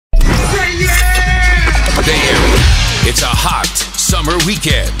It's a hot summer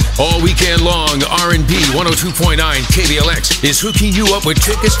weekend. All weekend long, R&B 102.9 KBLX is hooking you up with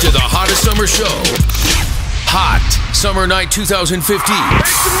tickets to the hottest summer show. Hot Summer Night 2015.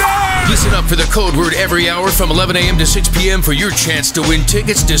 Listen up for the code word every hour from 11 a.m. to 6 p.m. for your chance to win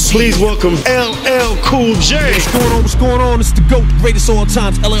tickets to see. Please welcome LL Cool J. What's going on? What's going on? It's the GOAT, greatest all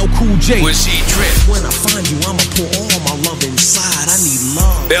times, LL Cool J. We'll see Trip. When I find you, I'ma pour all my love inside. I need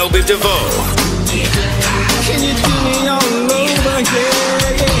love. Belle Biv DeVoe. Can you do me all over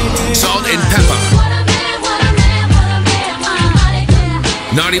again? Salt and Pepper.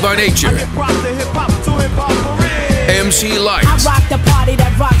 Naughty by Nature. MC Light. I rock the party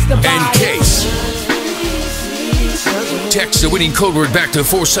that rocks the body. And Case. Text the winning code word back to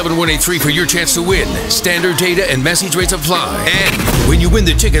 47183 for your chance to win. Standard data and message rates apply. And when you win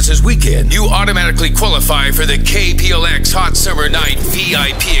the tickets this weekend, you automatically qualify for the KBLX Hot Summer Night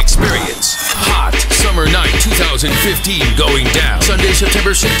VIP experience. Hot Summer Night 2015 going down Sunday,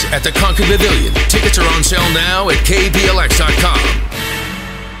 September 6th at the Concord Pavilion. Tickets are on sale now at KBLX.com.